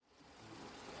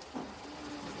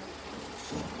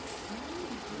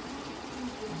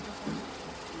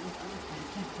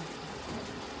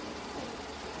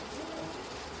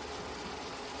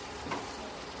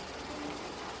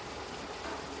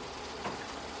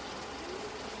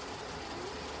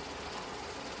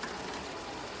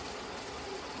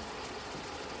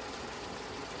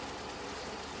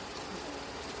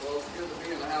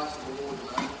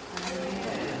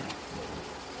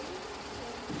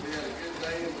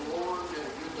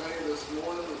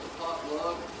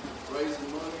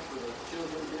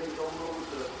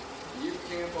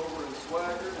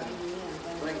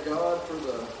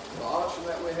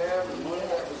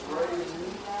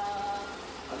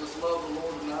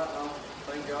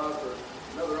God for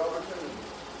another opportunity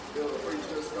to be able to preach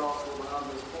this gospel behind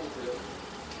this pulpit.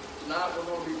 Tonight we're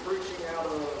going to be preaching out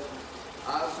of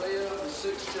Isaiah, the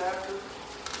 6th chapter.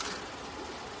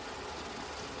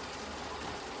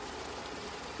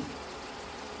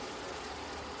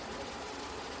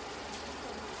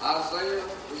 Isaiah,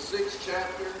 the 6th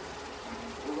chapter.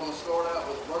 We're going to start out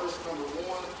with verse number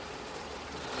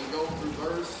 1 and go through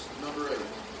verse number 8.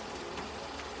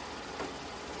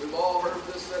 We've all heard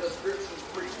this set of scriptures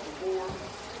preached before.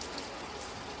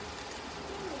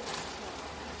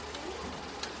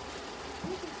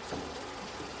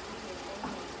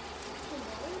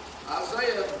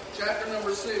 Isaiah chapter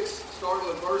number 6, starting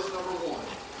with verse number 1.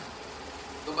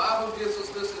 The Bible gives us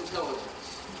this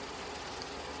intelligence.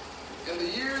 In the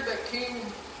year that King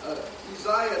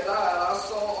Uzziah died, I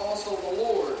saw also the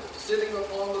Lord sitting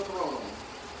upon the throne,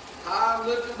 high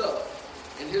lifted up,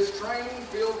 and his train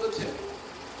filled the temple.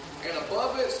 And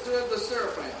above it stood the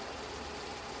seraphim,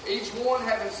 each one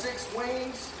having 6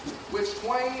 wings, which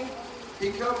twain he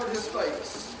covered his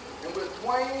face, and with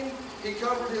twain he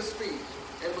covered his feet,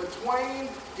 and with twain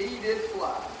he did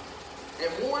fly.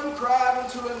 And one cried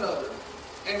unto another,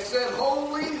 and said,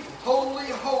 Holy,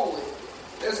 holy, holy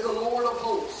is the Lord of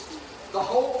hosts. The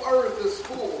whole earth is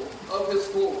full of his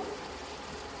glory.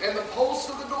 And the posts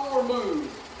of the door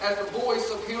moved at the voice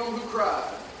of him who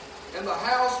cried, and the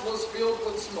house was filled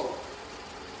with smoke.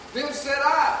 Then said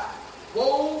I,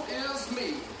 Woe is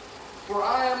me, for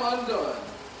I am undone,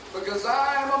 because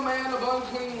I am a man of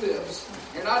unclean lips,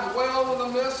 and I dwell in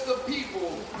the midst of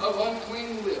people of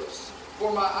unclean lips.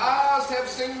 For my eyes have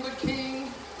seen the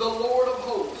King, the Lord of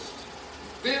hosts.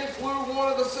 Then flew one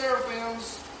of the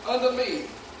seraphims unto me,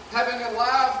 having a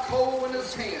live coal in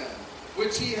his hand,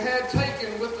 which he had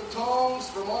taken with the tongs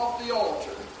from off the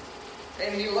altar.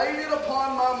 And he laid it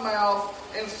upon my mouth,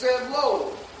 and said,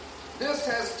 Lo, this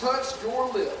has touched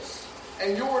your lips,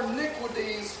 and your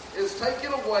iniquities is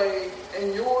taken away,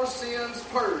 and your sins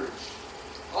purged.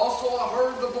 Also I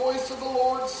heard the voice of the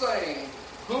Lord saying,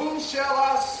 Whom shall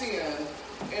I send,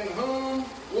 and whom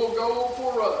will go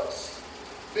for us?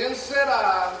 Then said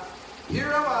I,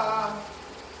 Here am I,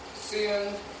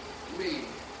 send me.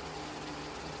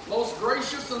 Most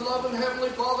gracious and loving Heavenly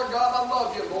Father God, I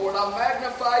love you, Lord. I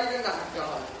magnify you tonight,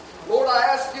 God. Lord, I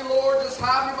ask you, Lord, just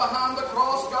hide me behind the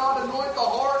cross, God. Anoint the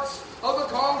hearts of the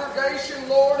congregation,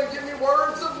 Lord, and give me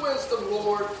words of wisdom,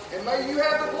 Lord. And may you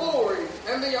have the glory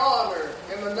and the honor.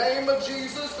 In the name of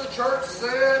Jesus, the church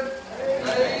said,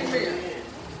 Amen.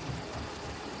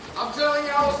 I'm telling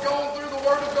you, I was going through the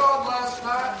Word of God last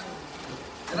night,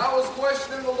 and I was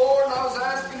questioning the Lord, and I was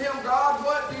asking Him, God,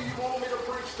 what do you want me to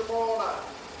preach tomorrow night?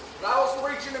 And I was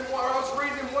reading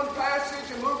in one passage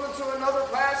and moving to another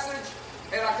passage,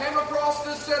 and I came across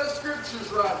this set of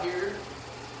scriptures right here,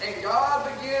 and God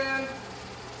began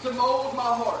to mold my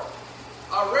heart.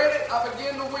 I read it, I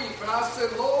began to weep, and I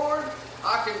said, Lord,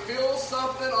 I can feel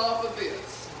something off of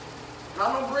this. And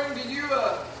I'm going to bring to you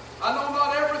I know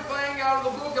not everything out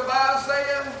of the book of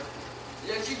Isaiah,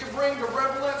 yet you can bring the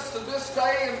relevance to this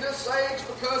day and this age,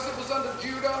 because it was unto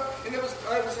Judah and it was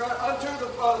unto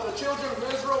the children of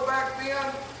Israel back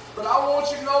then. But I want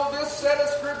you to know this set of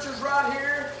scriptures right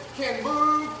here can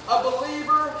move a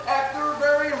believer at their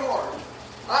very heart.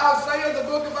 Isaiah, the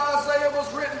book of Isaiah,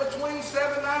 was written between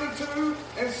 792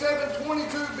 and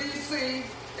 722 BC.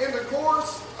 In the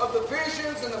course of the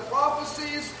visions and the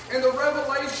prophecies and the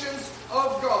revelations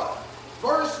of God.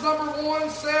 Verse number 1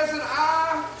 says, And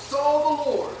I saw the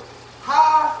Lord,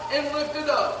 high and lifted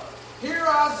up. Here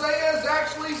Isaiah is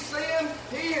actually saying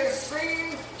he has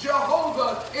seen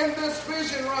Jehovah in this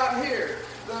vision right here.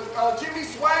 Jimmy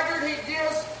Swaggart, he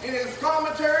gives in his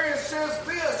commentary, and says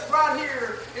this right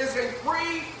here is a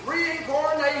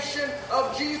pre-reincarnation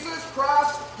of Jesus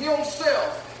Christ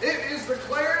himself. It is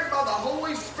declared by the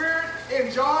Holy Spirit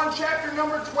in John chapter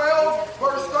number 12,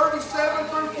 verse 37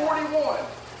 through 41.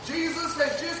 Jesus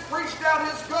has just preached out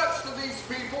his guts to these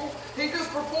people. He just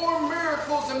performed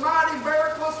miracles and mighty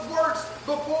miraculous works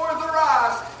before their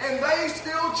eyes, and they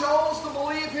still chose to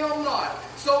believe him not.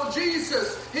 So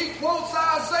Jesus, he quotes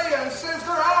Isaiah and says,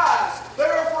 Their eyes, they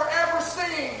are forever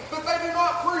seeing, but they do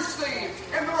not perceive.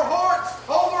 And their hearts,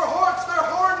 they're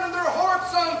hardening their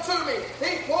hearts unto me.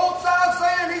 He quotes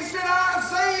Isaiah, and he said,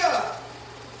 Isaiah,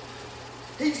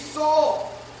 he saw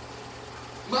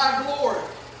my glory,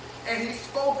 and he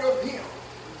spoke of him.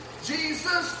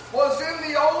 Jesus was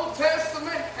in the Old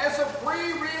Testament as a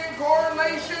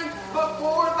pre-reincarnation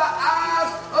before the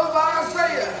eyes of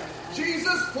Isaiah.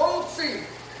 Jesus quotes him.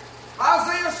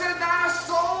 Isaiah said, Now I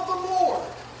saw the Lord,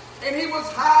 and he was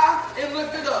high and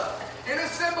lifted up. And it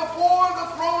said before the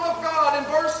throne of God in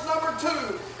verse number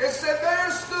 2, it said,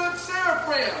 There stood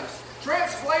seraphims.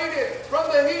 Translated from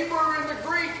the Hebrew and the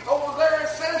Greek, over there it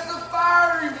says the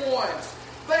fiery ones.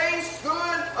 They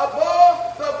stood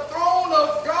above the throne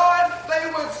of God. They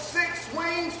were 6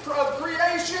 wings of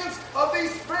creations of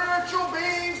these spiritual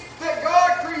beings that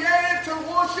God created to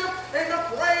worship and to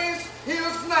praise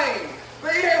His name.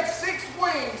 They had 6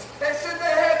 wings. They said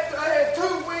they had 2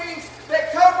 wings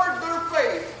that covered their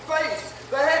face.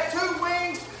 They had 2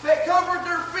 wings that covered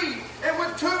their feet. And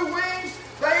with 2 wings,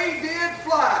 they did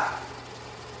fly.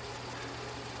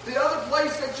 The other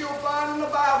place that you'll find in the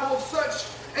Bible of such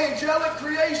angelic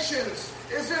creations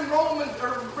is in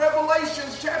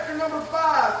Revelations chapter number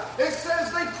 5. It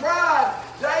says they cried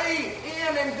day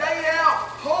in and day out,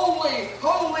 "Holy,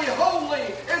 holy, holy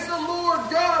is the Lord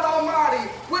God Almighty,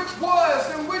 which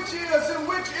was and which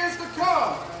is to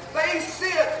come." They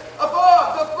sit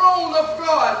above the throne of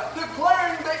God,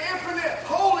 declaring the infinite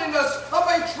holiness of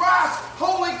a thrice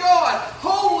holy God.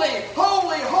 Holy,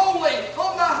 holy, holy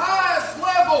on the highest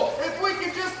level. If we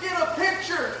could just get a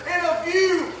picture and a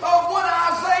view of what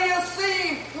Isaiah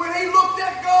seen when he looked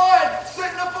at God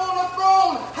sitting upon the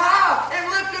throne, high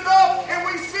and lifted up, and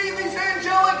we see these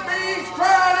angelic beings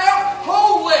crying out,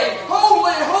 "Holy,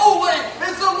 holy, holy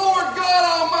is the Lord God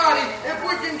Almighty." If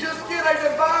we can just get a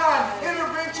divine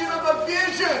intervention of a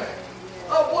vision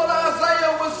of what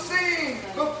Isaiah was seeing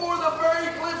before the very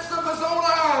glimpse of his own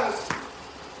eyes.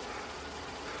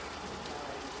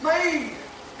 Made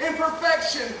in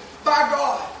perfection by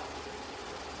God.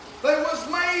 They was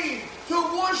made to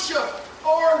worship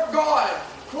our God.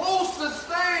 Closest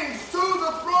things to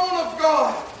the throne of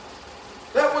God.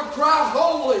 That would cry,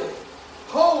 "Holy,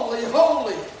 holy,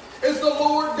 holy is the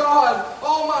Lord God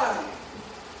Almighty."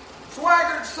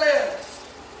 Swaggart says,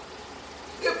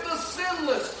 if the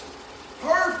sinless,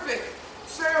 perfect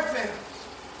seraphims,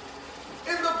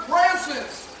 in the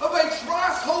presence of a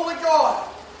thrice holy God,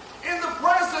 in the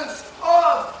presence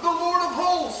of the Lord of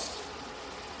hosts,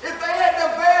 if they had to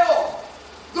veil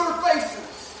their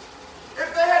faces,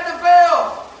 if they had to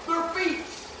veil their feet,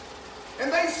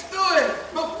 and they stood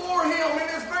before Him in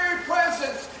His very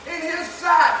presence, in His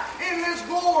sight, in His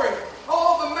glory,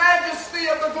 all the majesty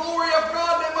of the glory of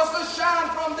God that must have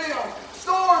shined from them.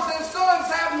 Stars and suns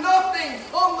have nothing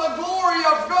on the glory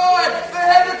of God. They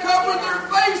had to cover their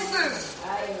faces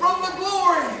from the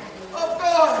glory of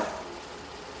God.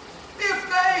 If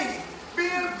they,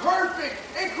 being perfect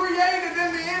and created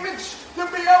in the image to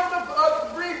be able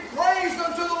to bring praise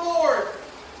unto the Lord,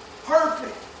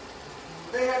 perfect,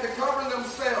 they had to cover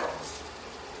themselves.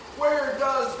 Where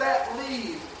does that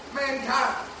leave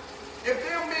mankind? If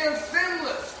them being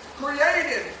sinless,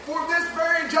 created for this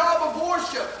very job of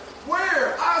worship,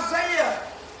 where Isaiah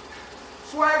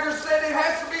Swagger said it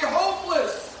has to be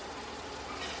hopeless.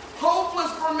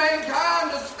 Hopeless for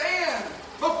mankind to stand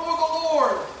before the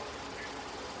Lord.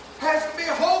 Has to be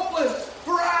hopeless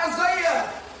for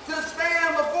Isaiah to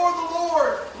stand before the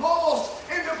Lord, lost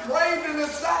and depraved in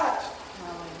His sight.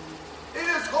 It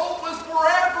is hopeless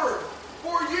forever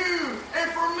for you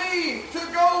and for me to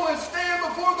go and stand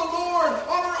before the Lord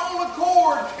on our own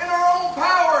accord, in our own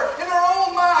power, in our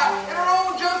own might, in our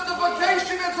own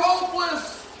justification. It's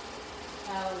hopeless.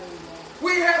 Hallelujah.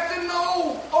 We have to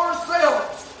know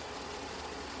ourselves.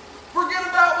 Forget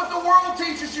about what the world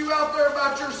teaches you out there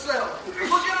about yourself.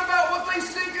 Forget about what they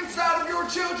seek inside of your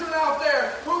children out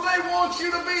there, who they want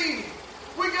you to be.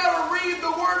 We got to read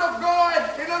the Word of God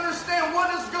and understand,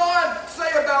 what does God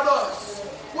say about us?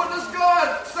 What does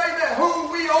God say that who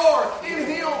we are in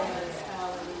Him?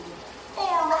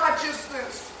 Our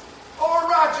righteousness, all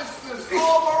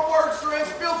of our works are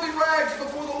as filthy rags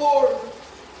before the Lord.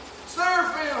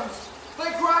 Seraphims,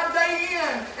 they cried day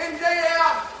in and day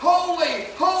out, "Holy,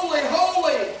 holy,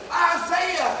 holy."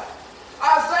 Isaiah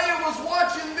was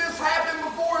watching this happen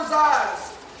before his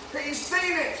eyes. He's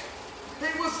seen it.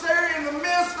 He was there in the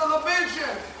midst of the vision.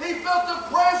 He felt the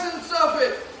presence of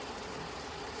it.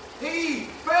 He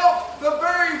felt the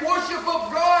very worship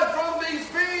of God from these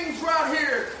beings right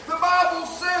here. The Bible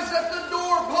says that the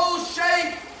doorposts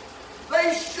shake.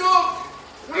 They shook.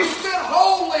 We said,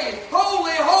 "Holy,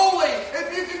 holy, holy."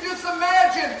 If you can just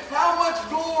imagine how much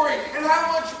glory and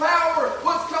how much power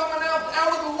was coming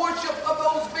out of the worship of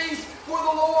those beasts for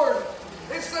the Lord.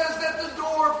 It says that the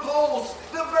doorposts,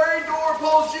 the very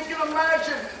doorposts, you can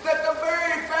imagine that the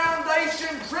very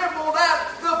foundation trembled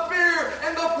at the fear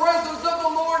and the presence of the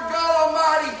Lord God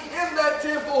Almighty in that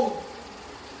temple.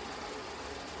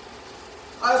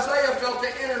 Isaiah felt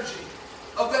the energy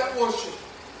of that worship.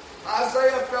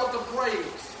 Isaiah felt the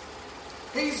praise.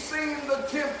 He's seen the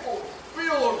temple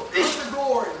filled with the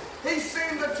glory. He's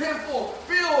seen the temple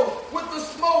filled with the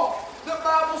smoke. The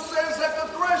Bible says that the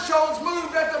thresholds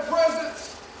moved at the presence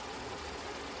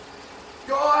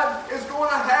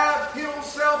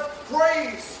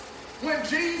praise.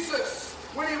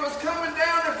 When he was coming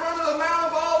down in front of the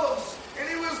Mount of Olives, and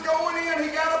he was going in, he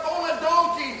got up on a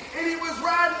donkey, and he was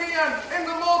riding in, and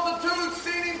the multitude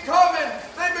seen him coming.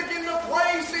 They began to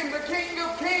praise him, the King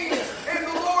of Kings, and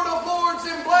the Lord of Lords,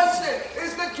 and blessed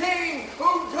is the King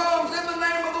who comes in the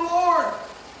name of the Lord.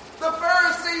 The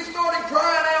Pharisees started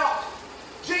crying out,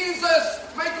 Jesus,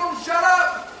 make them shut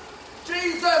up.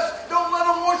 Jesus, don't let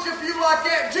them worship you like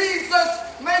that. Jesus,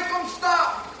 make them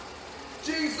stop.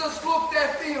 Jesus looked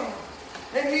at them.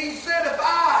 And he said, if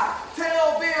I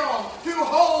tell them to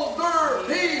hold their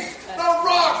peace, the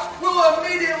rocks will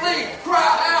immediately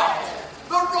cry out.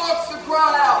 The rocks will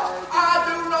cry out. I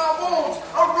do not want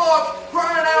a rock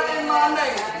crying out in my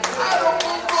name. I don't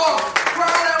want rocks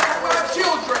crying out for my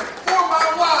children, for my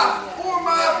wife, for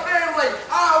my family.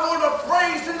 I want to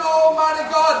praise in the Almighty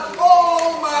God all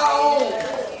on my own.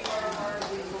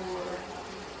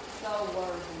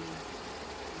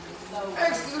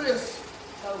 Exodus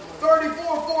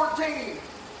 34:14.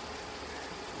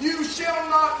 You shall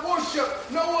not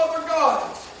worship no other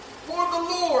gods, for the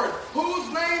Lord, whose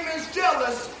name is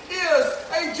jealous, is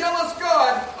a jealous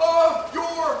God of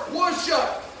your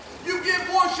worship. You give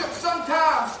worship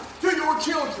sometimes to your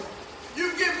children. You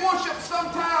give worship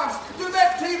sometimes to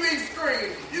that TV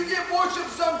screen. You give worship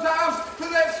sometimes to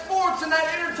that sports and that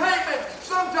entertainment.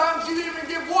 Sometimes you even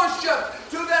give worship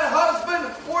to that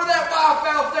husband or that wife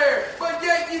out there. But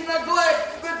yet you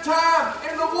neglect the time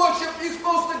and the worship you're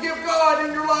supposed to give God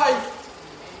in your life.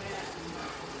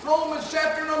 Romans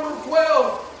chapter number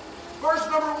 12. Verse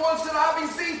number 1 said, I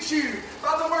beseech you,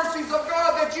 by the mercies of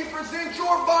God, that you present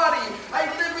your body a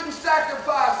living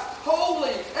sacrifice,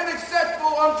 holy and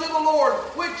acceptable unto the Lord,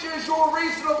 which is your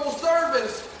reasonable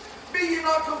service. Be ye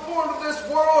not conformed to this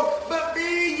world, but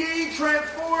be ye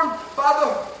transformed by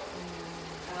the...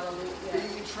 Hallelujah. Be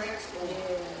ye transformed.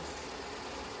 Yes.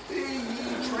 Be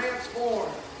ye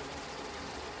transformed.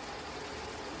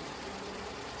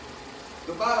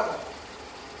 The Bible,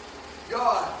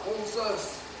 God wants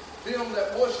us, them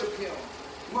that worship Him,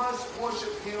 must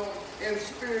worship Him in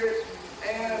spirit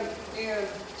and in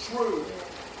truth.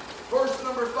 Verse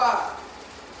number 5.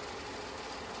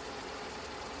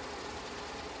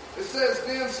 It says,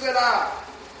 Then said I,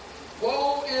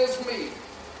 Woe is me,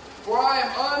 for I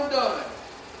am undone,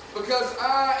 because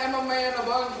I am a man of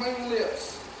unclean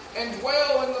lips, and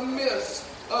dwell in the midst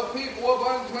of people of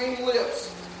unclean lips.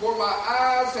 For my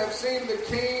eyes have seen the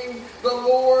King, the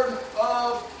Lord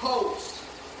of hosts.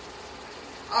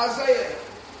 Isaiah,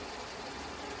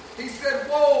 he said,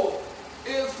 Woe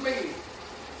is me.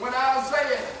 When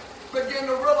Isaiah began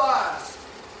to realize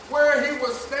where he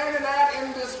was standing at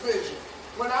in this vision,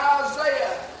 when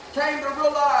Isaiah came to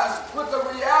realize with the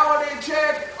reality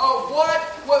check of what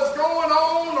was going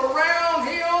on around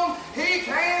him, he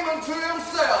came unto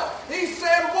himself. He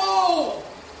said, Woe,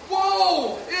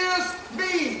 woe is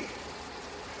me,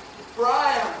 for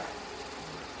I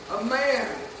am a man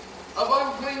of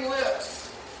unclean lips.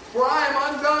 For I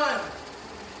am undone.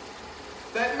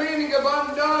 That meaning of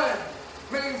undone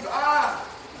means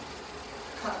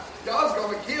God's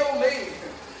going to kill me.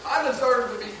 I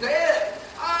deserve to be dead.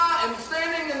 I am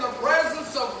standing in the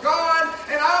presence of God,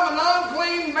 and I'm an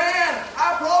unclean man.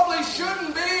 I probably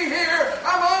shouldn't be here.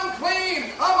 I'm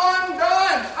unclean. I'm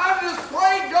undone. I just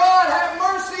pray, God, have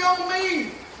mercy on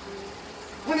me.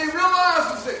 When he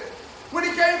realizes it, when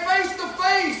he came face to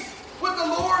face with the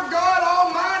Lord God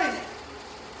Almighty,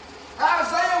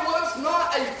 Isaiah was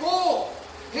not a fool.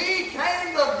 He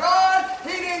came to God.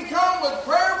 He didn't come with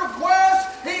prayer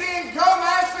requests. He didn't come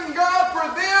asking God for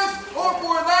this or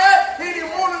for that. He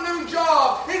didn't want a new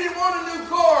job. He didn't want a new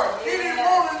car. He didn't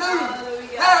want a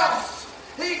new house.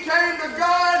 He came to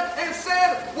God and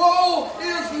said, Woe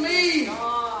is me.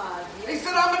 He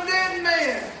said, I'm a dead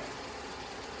man.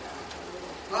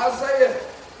 Isaiah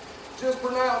just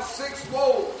pronounced 6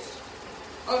 woes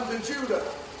unto Judah.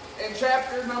 In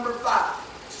chapter number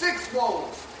 5, 6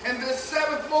 woes. And this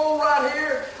 7th woe right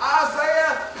here,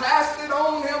 Isaiah passed it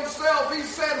on himself. He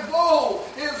said, Woe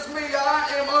is me, I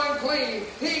am unclean.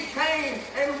 He came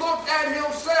and looked at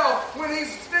himself when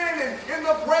he's standing in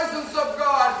the presence of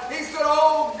God. He said,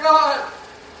 Oh God,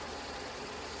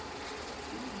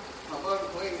 I'm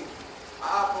unclean.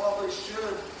 I probably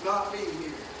should not be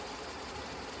here.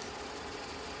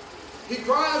 He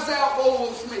cries out,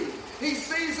 Woe is me. He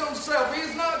sees himself.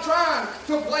 He's not trying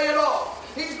to play it off.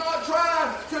 He's not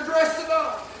trying to dress it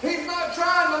up. He's not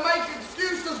trying to make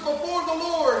excuses before the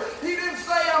Lord. He didn't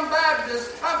say, I'm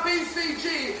Baptist, I'm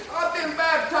PCG, I've been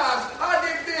baptized, I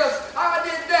did this, I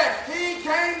did that. He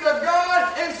came to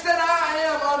God and said, I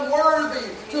am unworthy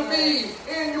to be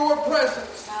in your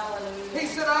presence. Hallelujah. He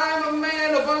said, I am a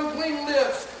man of unclean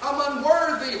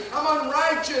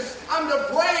time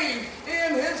to brave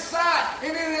in His sight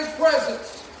and in His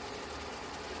presence.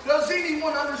 Does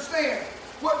anyone understand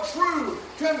what true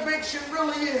conviction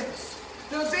really is?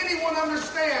 Does anyone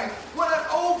understand what an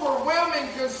overwhelming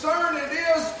concern it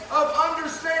is of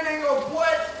understanding of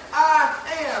what I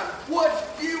am, what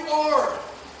you are?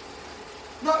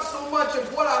 Not so much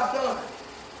of what I've done,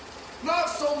 not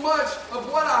so much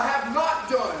of what I have not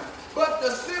done, but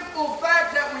the simple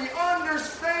fact that we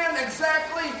understand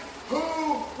exactly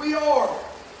who we are.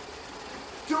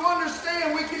 To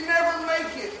understand we can never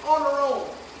make it on our own.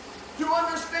 To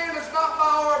understand it's not by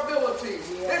our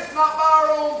abilities. Yes. It's not by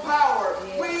our own power.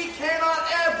 Yes. We cannot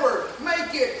ever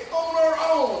make it on our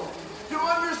own. To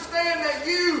understand that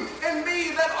you and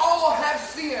me, that all have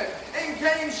sinned and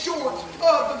came short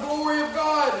of the glory of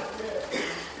God.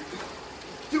 Yes.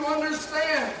 To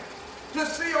understand, to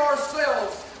see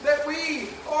ourselves, that we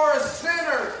are a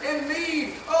sinner in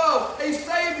need of a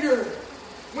Savior.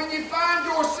 When you find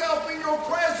yourself in your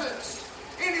presence,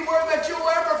 anywhere that you'll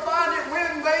ever find it,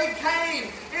 when they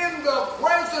came in the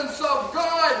presence of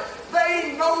God,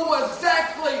 they know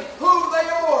exactly who they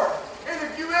are. And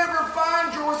if you ever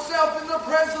find yourself in the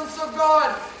presence of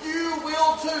God, you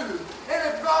will too.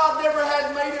 And if God never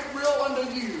had made it real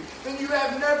unto you, then you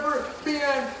have never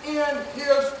been in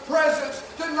His presence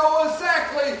to know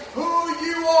exactly who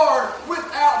you are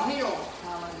without Him.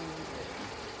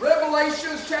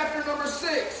 Revelation chapter number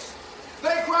 6.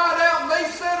 They cried out and they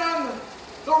said unto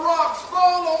the rocks,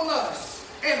 fall on us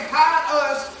and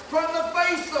hide us from the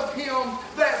face of Him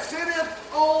that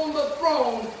sitteth on the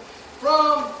throne,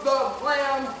 from the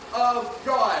Lamb of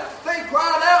God. They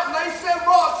cried out and they said,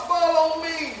 rocks, fall on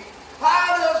me.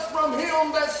 Hide us from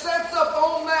Him that sits up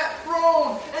on that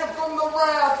throne and from the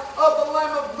wrath of the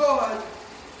Lamb of God.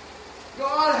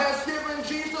 God has given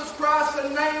Jesus Christ a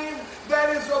name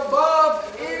that is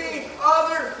above any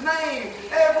other name.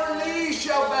 Every knee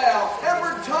shall bow,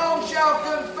 every tongue shall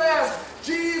confess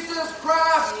Jesus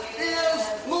Christ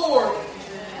is Lord.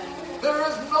 There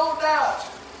is no doubt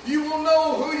you will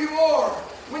know who you are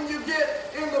when you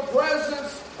get in the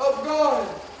presence of God.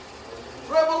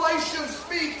 Revelation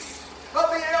speaks of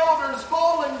the elders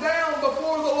falling down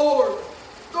before the Lord,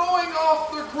 throwing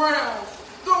off their crowns,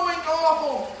 throwing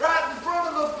off right in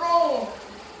front of the throne,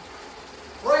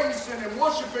 praising and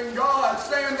worshiping God,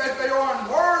 saying that they are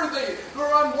unworthy.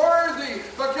 They're unworthy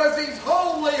because He's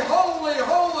holy, holy,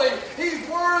 holy. He's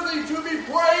worthy to be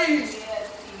praised.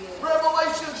 Yes,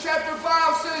 Revelation chapter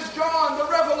 5 says John, the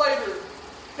Revelator,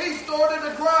 he started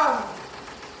to cry.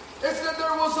 It said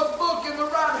there was a book in the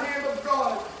right hand of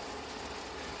God,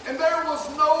 and there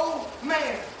was no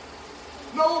man.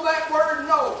 Know that word,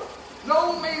 no.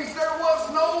 No means there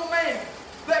was no man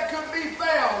that could be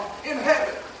found in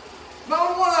heaven.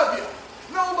 Not one of you.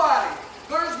 Nobody.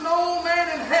 There's no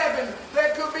man in heaven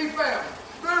that could be found.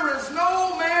 There is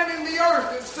no man in the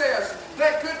earth, it says,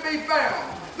 that could be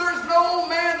found. There's no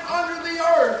man under the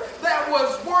earth that was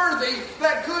worthy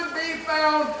that could be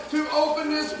found to open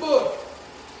this book.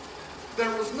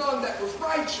 There was none that was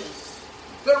righteous.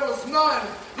 There was none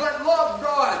that loved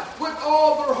God with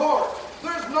all their heart.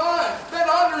 There's none that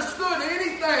understood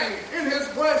anything in His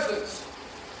presence.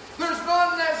 There's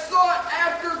none that sought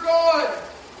after God.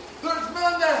 There's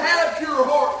none that had a pure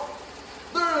heart.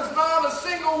 There is not a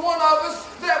single one of us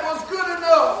that was good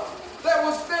enough, that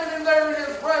was standing there in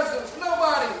His presence.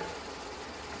 Nobody.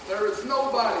 There is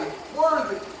nobody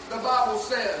worthy, the Bible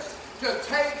says, to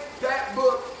take that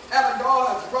book out of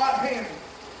God's right hand.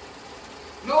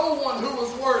 No one who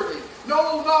was worthy.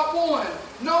 No, not one.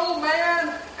 No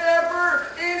man ever,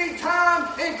 any time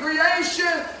in creation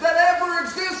that ever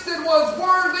existed was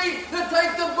worthy to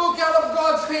take the book out of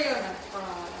God's hand.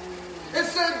 It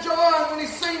said John, when he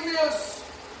seen this,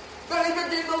 that he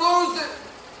began to lose it.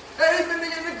 And he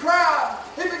began to cry.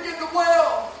 He began to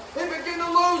wail. He began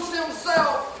to lose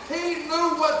himself. He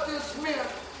knew what this meant.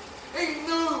 He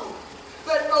knew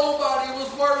that nobody was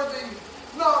worthy.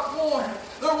 Not one.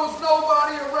 There was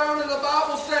nobody around, and the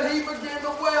Bible said he began to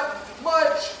weep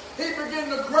much. He began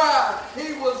to cry.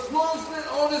 He was losing it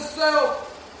on himself,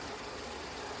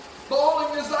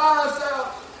 bawling his eyes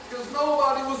out because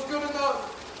nobody was good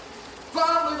enough.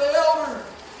 Finally, the elder,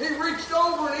 he reached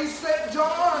over and he said,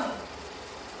 John,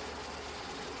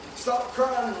 stop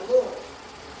crying and look.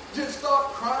 Just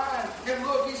stop crying and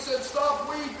look. He said, stop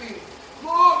weeping.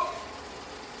 Look,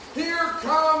 here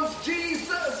comes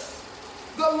Jesus,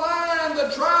 the Lion,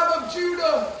 the tribe of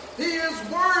Judah. He is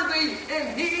worthy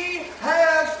and He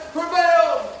has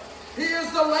prevailed. He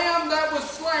is the Lamb that was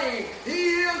slain.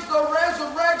 He is the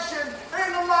resurrection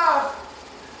and the life.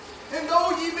 And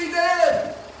though ye be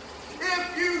dead,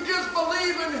 if you just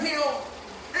believe in Him,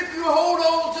 If you hold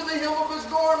on to the hem of his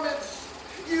garments,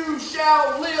 you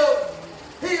shall live.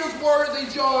 He is worthy,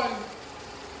 John.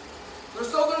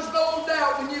 So there's no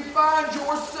doubt when you find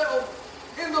yourself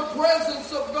in the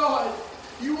presence of God,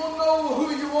 you will know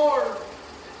who you are.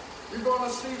 You're going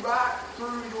to see right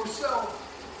through yourself.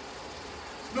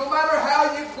 No matter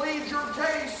how you plead your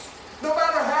case, no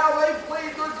matter how they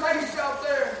plead their case out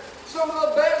there, some of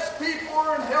the best people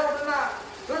are in hell tonight.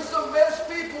 There's some best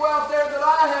people out there that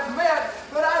I have met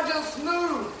that I just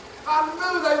knew. I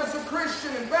knew they was a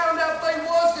Christian and found out they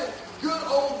wasn't. Good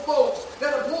old folks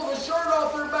that have pulled the shirt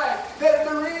off their back, that have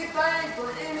done anything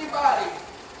for anybody.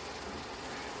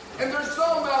 And there's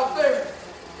some out there,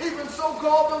 even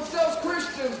so-called themselves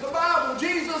Christians. The Bible,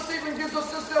 Jesus even gives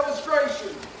us this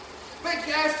illustration. They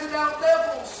casted out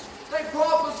devils. They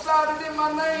prophesied it in my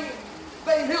name.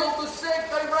 They healed the sick.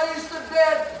 They raised the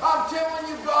dead. I'm telling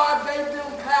you, God gave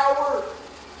them power.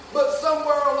 But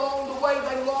somewhere along the way,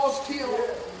 they lost Him.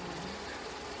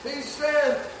 He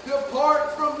said,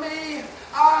 depart from me.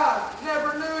 I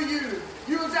never knew you.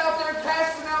 You was out there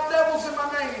casting out devils in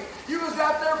my name. You was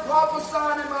out there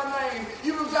prophesying in my name.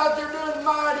 You was out there doing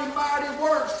mighty, mighty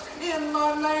works in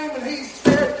my name. And He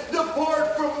said,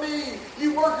 depart from me,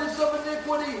 you workers of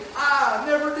iniquity. I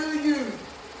never knew you.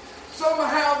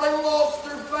 Somehow they lost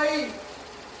their faith.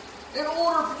 In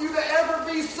order for you to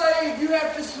ever be saved, you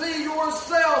have to see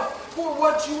yourself for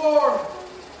what you are.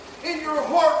 In your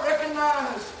heart,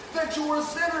 recognize that you are a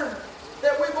sinner.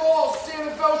 That we've all sinned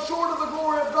and fell short of the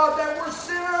glory of God. That we're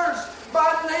sinners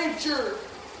by nature.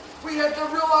 We have to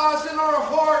realize in our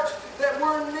heart that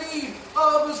we're in need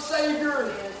of a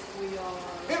Savior. Yes, we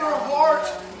are. In our heart,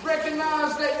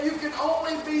 recognize that you can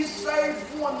only be saved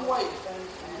one way.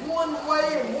 One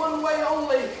way and one way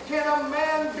only can a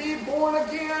man be born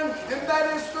again, and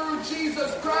that is through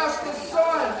Jesus Christ, the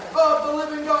Son of the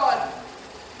living God.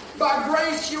 By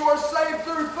grace you are saved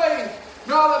through faith,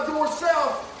 not of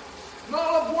yourself,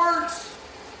 not of works.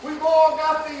 We've all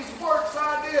got these works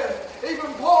idea.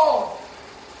 Even Paul,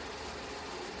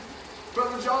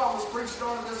 Brother John was preaching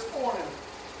on it this morning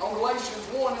on Galatians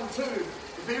 1 and 2.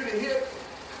 If he would have hit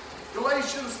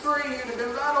Galatians 3, he'd have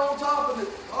been right on top of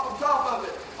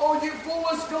it. Oh, you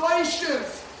foolish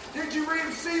Galatians! Did you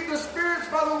receive the spirits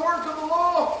by the work of the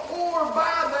law or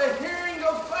by the hearing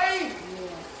of faith?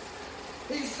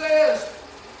 Yes. He says,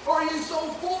 are you so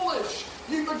foolish?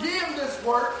 You began this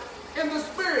work in the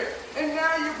Spirit, and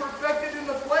now you're perfected in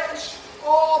the flesh.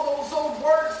 All those old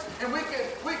works, and we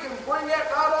can bring that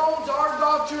right on to our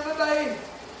doctrine today.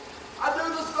 I do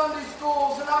the Sunday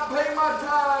schools, and I pay my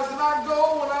tithes, and I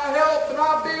go, and I help, and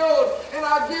I build, and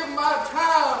I give my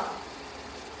time,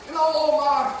 and all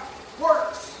my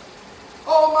works,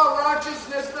 all my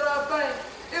righteousness that I think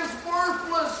is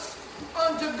worthless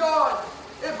unto God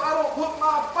if I don't put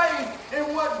my faith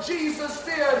in what Jesus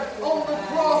did on the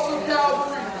cross of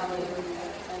Calvary.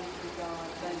 Thank you, God.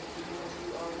 Thank you, Lord.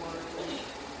 You are worthy.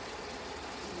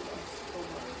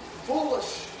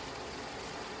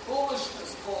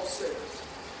 Foolishness, Paul says.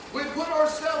 We put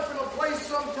ourselves in a place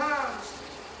sometimes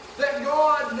that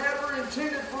God never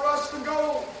intended for us to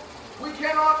go. We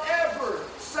cannot ever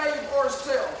save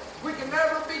ourselves. We can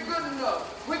never be good enough.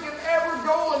 We can never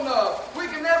go enough. We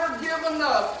can never give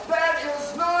enough. That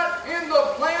is not in the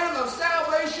plan of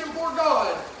salvation for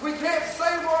God. We can't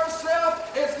save ourselves.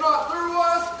 It's not through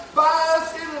us, by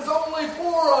us. It is only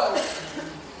for us.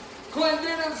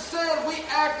 Clendenin said we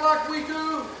act like we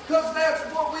do because that's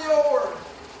what we are.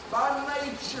 By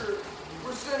nature,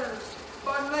 we're sinners.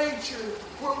 By nature,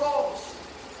 we're lost.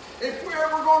 If we're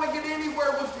ever going to get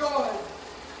anywhere with God,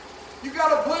 you got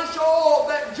to push all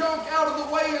that junk out of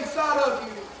the way inside of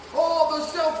you. All the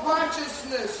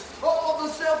self-righteousness, all the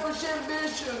selfish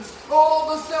ambitions,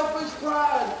 all the selfish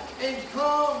pride, and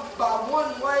come by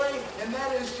one way, and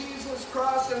that is Jesus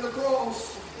Christ and the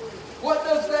cross. What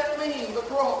does that mean, the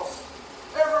cross?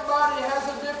 Everybody has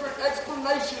a different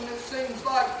explanation, it seems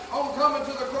like, on coming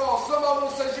to the cross. Some of them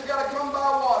says you got to come by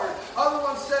water. Other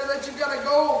ones say that you got to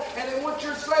go, and then once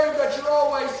you're saved, that you're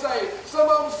always saved. Some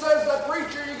of them says that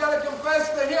preacher, you got to confess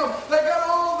to him. They got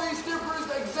all these different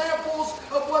examples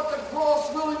of what the cross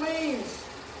really means.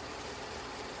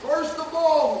 First of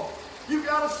all, you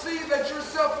got to see that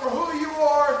yourself for who you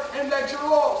are and that you're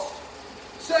lost.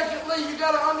 Secondly, you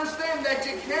got to understand that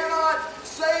you cannot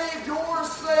save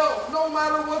yourself no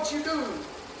matter what you do.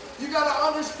 You got to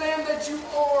understand that you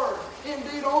are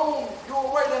indeed on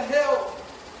your way to hell.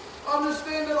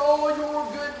 Understand that all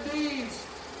your good deeds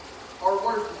are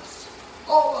worthless.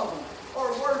 All of them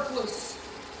are worthless.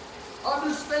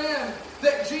 Understand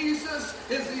that Jesus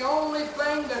is the only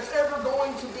thing that's ever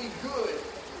going to be good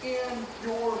in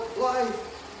your life.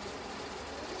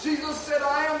 Jesus said,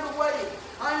 I am the way,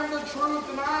 I am the truth,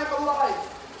 and I am the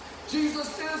life.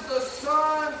 Jesus is the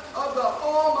Son of the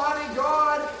Almighty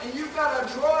God, and you've got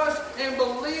to trust and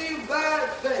believe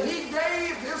that He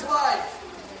gave His life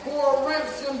for a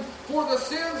ransom for the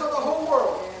sins of the whole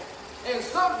world. And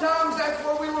sometimes that's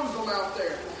where we lose them out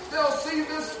there. They'll see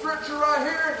this scripture right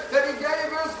here, that He gave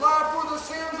His life for the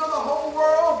sins of the whole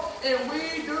world, and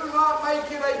we do not make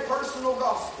it a personal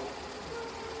gospel.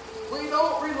 We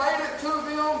don't relate it to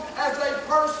them as a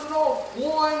personal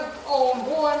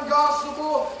one-on-one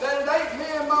gospel, that it ain't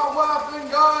me and my wife and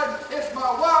God, it's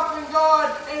my wife and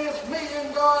God, and it's me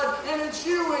and God, and it's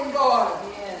you and God.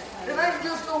 Yes. It ain't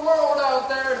just the world out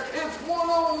there, it's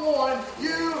one-on-one,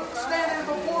 you standing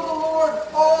before the Lord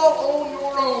all on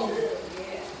your own.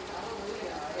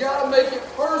 You got to make it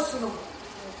personal.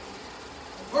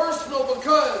 Personal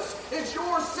because it's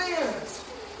your sins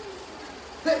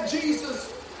that Jesus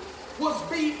was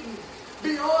beaten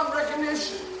beyond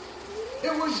recognition.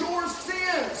 It was your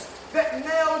sins that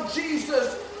nailed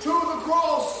Jesus to the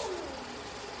cross.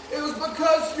 It was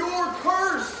because your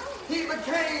curse, He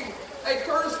became a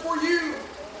curse for you.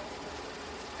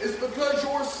 It's because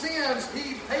your sins,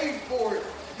 He paid for it.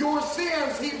 Your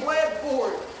sins, He bled for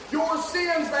it. Your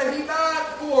sins that He died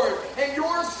for it. And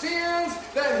your sins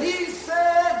that He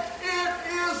said, it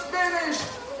is finished.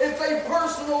 It's a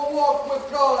personal walk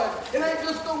with God. It ain't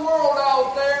just the world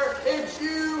out there. It's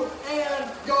you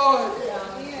and God.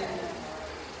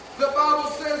 The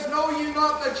Bible says, know ye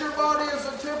not that your body is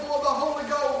a temple of the Holy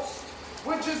Ghost,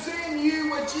 which is in you,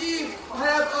 which ye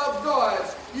have of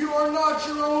God's. You are not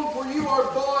your own, for you are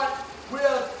bought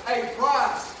with a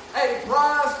price. A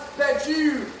price that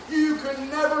you could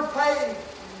never pay.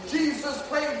 Jesus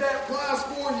paid that price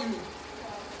for you.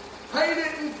 Paid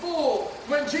it in full.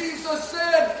 When Jesus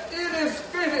said, it is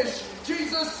finished,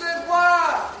 Jesus said,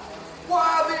 why?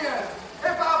 Why then?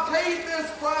 If I paid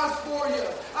this price for you,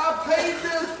 I paid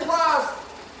this price,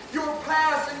 your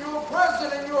past and your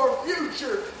present and your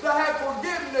future, to have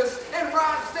forgiveness and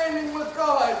right standing with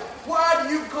God. Why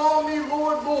do you call me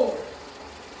Lord, Lord?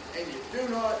 And you do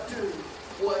not do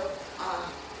what I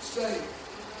say.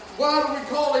 Why do we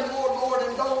call Him Lord, Lord,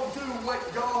 and don't do what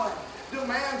God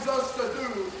demands us to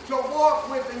do? To walk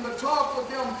with Him, to talk with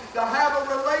Him, to have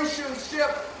a relationship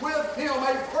with Him,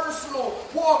 a personal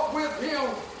walk with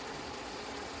Him.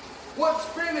 What's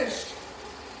finished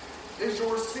is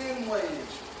your sin wage,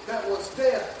 that was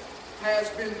death, has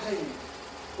been paid.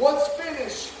 What's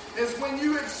finished is when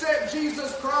you accept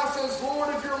Jesus Christ as Lord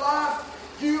of your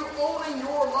life, you owning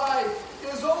your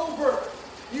life is over.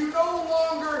 You no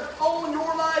longer own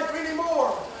your life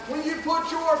anymore. When you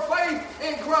put your faith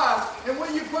in Christ and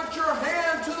when you put your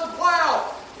hand to the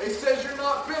plow, it says you're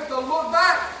not fit to look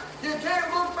back. You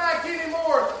can't look back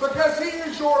anymore because He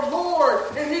is your Lord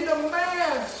and He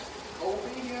demands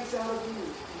obedience out of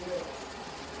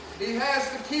you. He has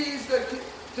the keys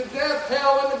to death,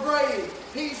 hell, and the grave.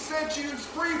 He set you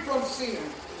free from sin.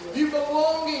 You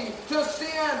belonging to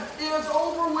sin is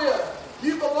over with.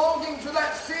 You belonging to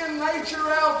that sin nature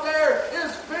out there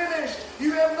is finished.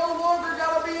 You have no longer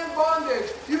got to be in bondage.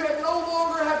 You have no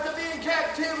longer have to be in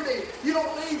captivity. You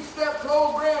don't need step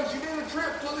programs. You need a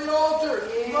trip to the altar.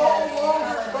 Yes. No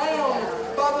longer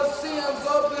bound by the sins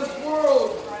of this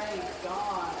world. Praise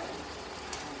God.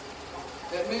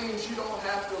 That means you don't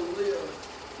have to live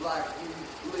like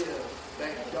you live.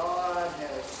 That God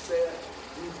has set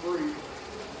you free.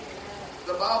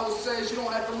 The Bible says you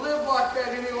don't have to live like that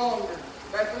any longer.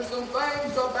 That there's some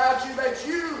things about you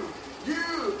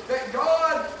that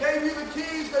God gave you the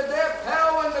keys to death,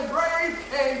 hell, and the grave,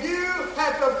 and you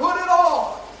have to put it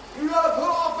off. You got to put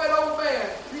off that old man.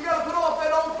 You got to put off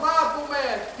that old prideful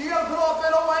man. You got to put off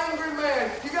that old angry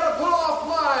man. You got to put off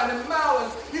lying and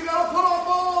malice. You got to put off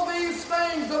all these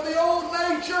things of the old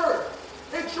nature.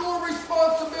 It's your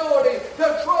responsibility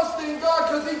to trust in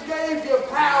God because He gave you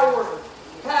power.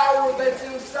 Power that's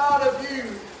inside of you.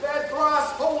 That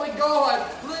thrice holy God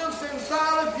lives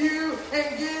inside of you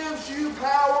and gives you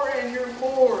power, and you're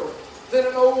more than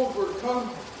an overcomer.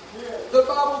 The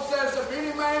Bible says, if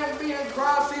any man be in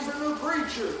Christ, he's a new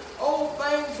creature. Old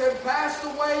things have passed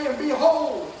away, and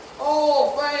behold,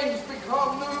 all things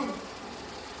become new.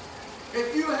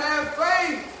 If you have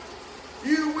faith,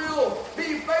 you will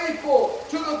be faithful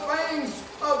to the things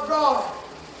of God.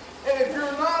 And if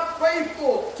you're not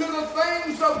faithful to the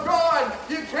things of God,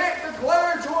 you can't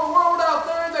declare to a world out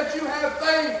there that you have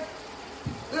faith.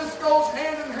 This goes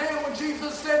hand in hand when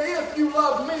Jesus said, if you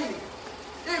love me,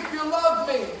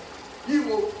 you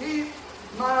will keep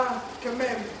my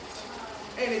commandments.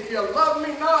 And if you love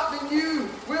me not, then you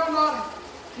will not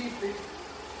keep it.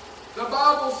 The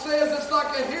Bible says it's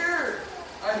like a hare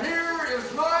A hearer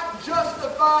is not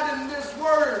justified in this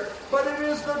word, but it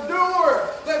is the doer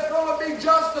that's going to be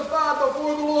justified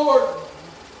before the Lord.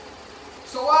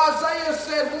 So Isaiah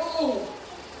said, woe,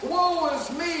 woe is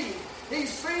me. He's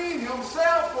seen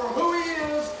himself for who he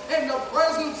is in the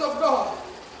presence of God.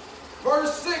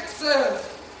 Verse 6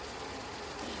 says,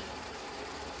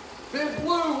 Then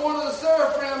flew one of the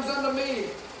seraphims unto me,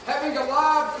 having a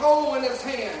live coal in his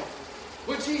hand,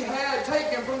 which he had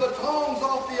taken from the tongs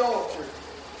off the altar.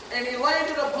 And he laid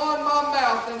it upon my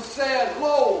mouth and said,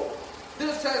 Lo,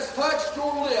 this has touched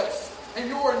your lips, and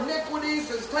your iniquities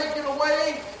is taken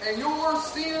away, and your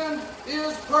sin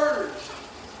is purged.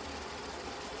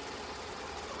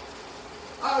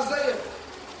 Isaiah,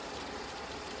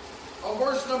 on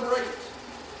verse number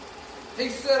 8, he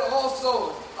said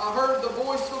also, I heard the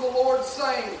voice of the Lord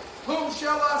saying, Whom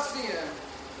shall I send,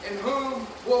 and whom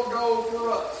will go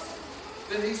for us?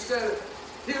 Then he said,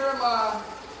 Here am I,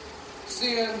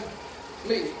 send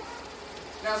me.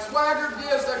 Now Swagger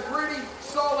gives a pretty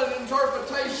solid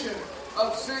interpretation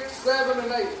of 6, 7,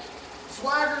 and 8.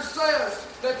 Swagger says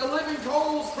that the living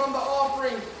coals from the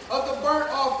offering of the burnt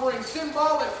offering,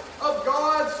 symbolic of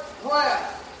God's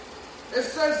wrath. It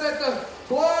says that the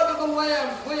blood of the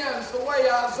Lamb cleansed away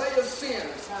Isaiah's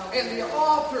sins, and the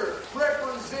altar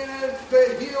represented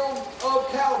the hill of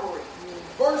Calvary.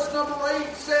 Verse number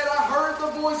 8 said, I heard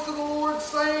the voice of the Lord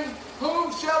saying,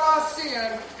 Whom shall I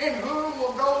send, and whom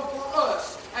will go for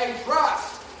us? A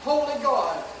thrice holy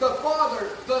God, the Father,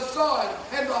 the Son,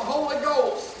 and the Holy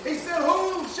Ghost. He said,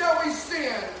 Whom shall we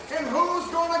send, and who's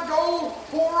going to go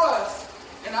for us?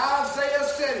 And Isaiah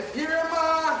said, Here am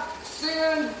I,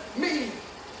 send me.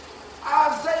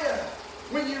 Isaiah,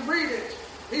 when you read it,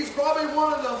 he's probably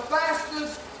one of the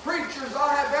fastest preachers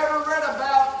I have ever read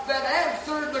about that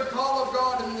answered the call of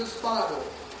God in this Bible.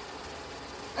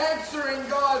 Answering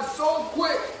God so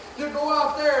quick to go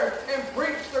out there and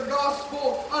preach the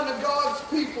gospel unto God's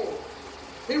people.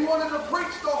 He wanted to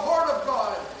preach the heart of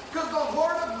God, because the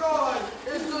heart of God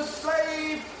is to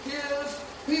save His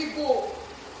people.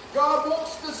 God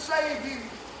wants to save you.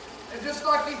 And just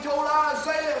like He told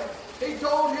Isaiah, He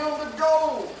told him to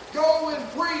go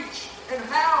and preach. And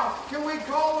how can we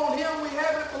call on Him we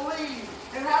haven't believed?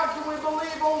 And how can we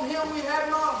believe on Him we have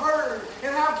not heard?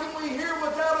 And how can we hear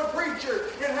without a preacher?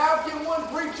 And how can one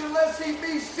preach unless he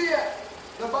be sent?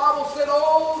 The Bible said,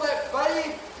 Oh, that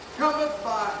faith cometh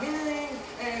by hearing,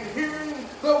 and hearing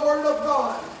the Word of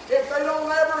God. If they don't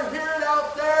ever hear it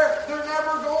out there, they're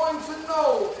never going to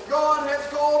know. God has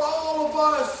called all of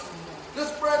us to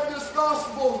spread this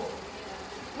gospel.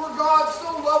 For God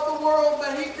so loved the world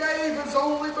that He gave His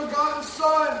only begotten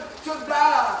Son to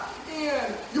die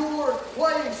in your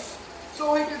place,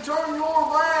 so He could turn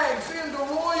your rags into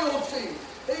royalty.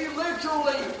 He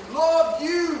literally loved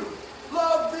you,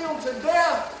 loved them to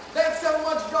death. That's how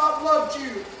much God loved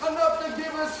you, enough to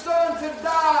give His Son to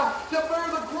die, to bear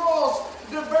the cross,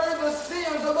 to bear the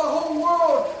sins of the whole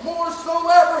world, more so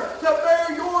ever to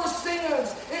bear your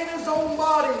sins in His own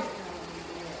body.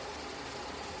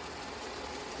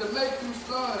 To make you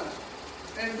sons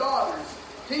and daughters,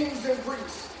 kings and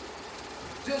priests.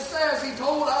 Just as He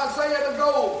told Isaiah to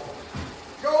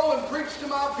go and preach to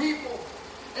my people.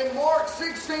 In Mark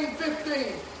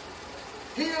 16:15,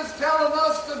 He is telling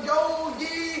us to go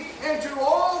ye into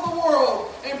all the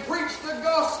world and preach the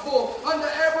gospel unto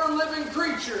every living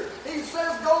creature. He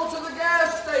says go to the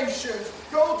gas stations,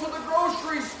 go to the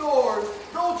grocery stores,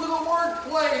 go to the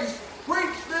workplace,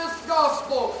 preach this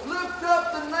gospel, lift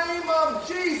up the name of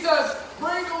Jesus,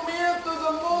 bring them in through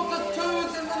the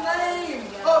multitudes in the name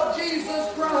of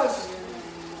Jesus Christ.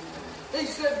 He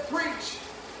said preach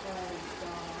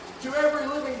to every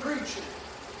living creature.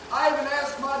 I even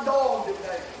asked my dog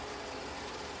today,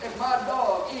 if my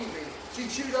dog, Evie, she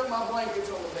chewed up my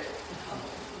blankets on the bed.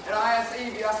 And I asked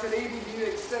Evie, I said, Evie, do you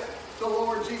accept the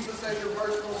Lord Jesus as your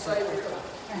personal Savior?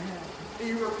 Do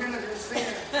you repent of your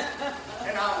sin?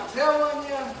 And I'm telling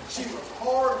you, she was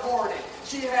hard-hearted.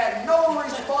 She had no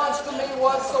response to me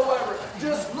whatsoever.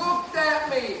 Just looked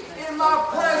at me in my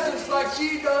presence like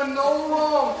she done no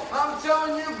wrong. I'm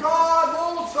telling you, God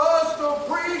wants us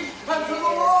to preach unto the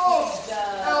lost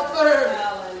out there.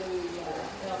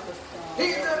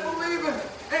 He that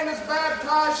believeth and is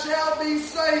baptized shall be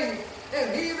saved,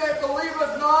 and he that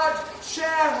believeth not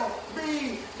shall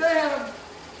be damned.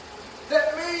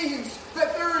 That means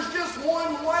that there is just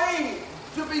one way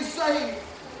to be saved.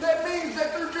 That means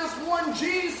that there's just one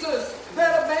Jesus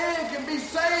that a man can be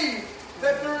saved.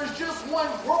 That there is just one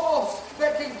cross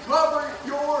that can cover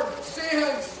your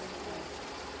sins.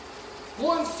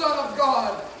 One Son of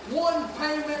God, one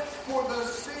payment for the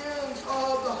sins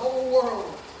of the whole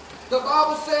world. The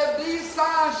Bible said, these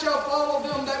signs shall follow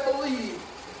them that believe.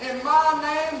 In my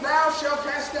name thou shalt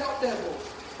cast out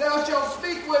devils. Thou shalt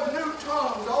speak with new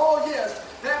tongues. Oh yes,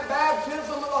 that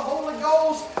baptism of the Holy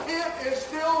Ghost, it is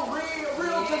still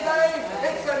real today.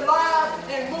 It's alive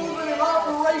and moving in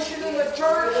operation in the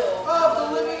church of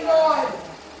the living God.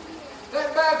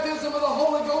 That baptism of the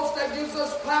Holy Ghost that gives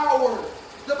us power.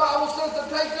 The Bible says to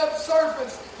take up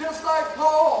serpents, just like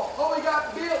Paul. Oh, he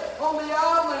got bit on the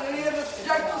island and he had to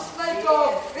shake the snake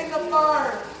off in the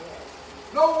fire.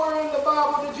 Nowhere in the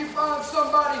Bible did you find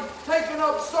somebody taking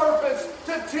up serpents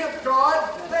to tempt God.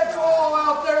 That's all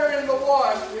out there in the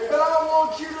wash. But I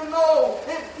want you to know,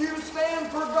 if you stand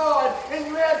for God and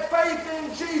you have faith in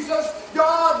Jesus,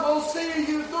 God will see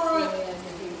you through it.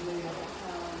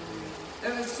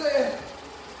 And it said,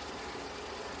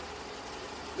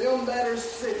 them that are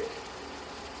sick,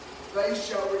 they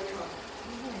shall recover.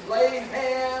 Lay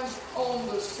hands on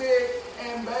the sick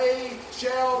and they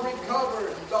shall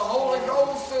recover. The Holy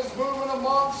Ghost is moving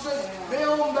amongst us.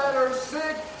 Them that are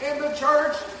sick in the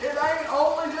church, it ain't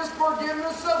only just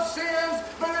forgiveness of sins,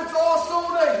 but it's also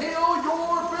to heal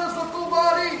your physical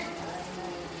body.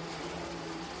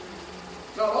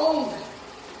 Not only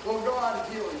will God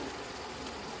heal you,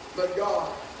 but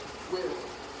God will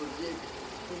forgive you.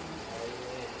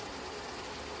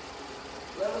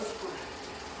 Let us pray.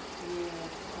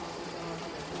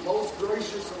 Most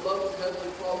gracious and loving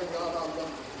Heavenly Father God, I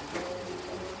love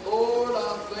you. Lord,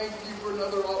 I thank you for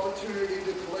another opportunity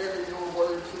to declare your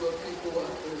word to a people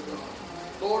out there, God.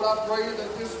 Lord, I pray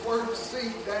that this word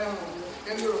sink down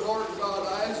in their heart, God.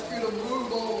 I ask you to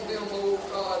move on them, oh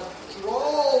God.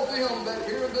 Draw them that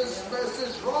hear this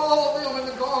message. Draw them in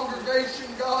the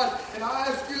congregation, God. And I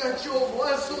ask you that you'll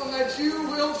bless them, that you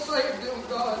will save them,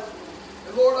 God.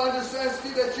 And Lord, I just ask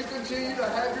you that you continue to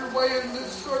have your way in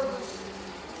this service.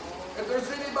 If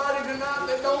there's anybody tonight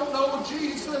that don't know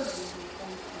Jesus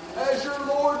as your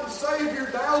Lord and Savior,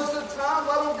 now's the time.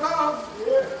 Let them come.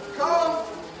 Come.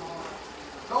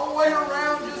 Don't wait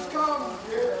around. Just come.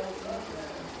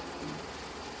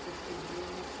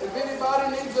 If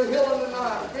anybody needs a healing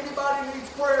tonight, if anybody needs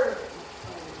prayer,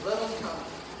 let them come.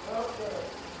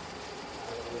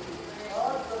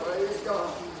 Praise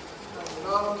God.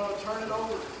 Now I'm going to turn it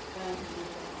over. Thank you.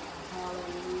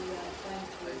 Hallelujah.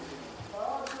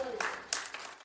 Thank you.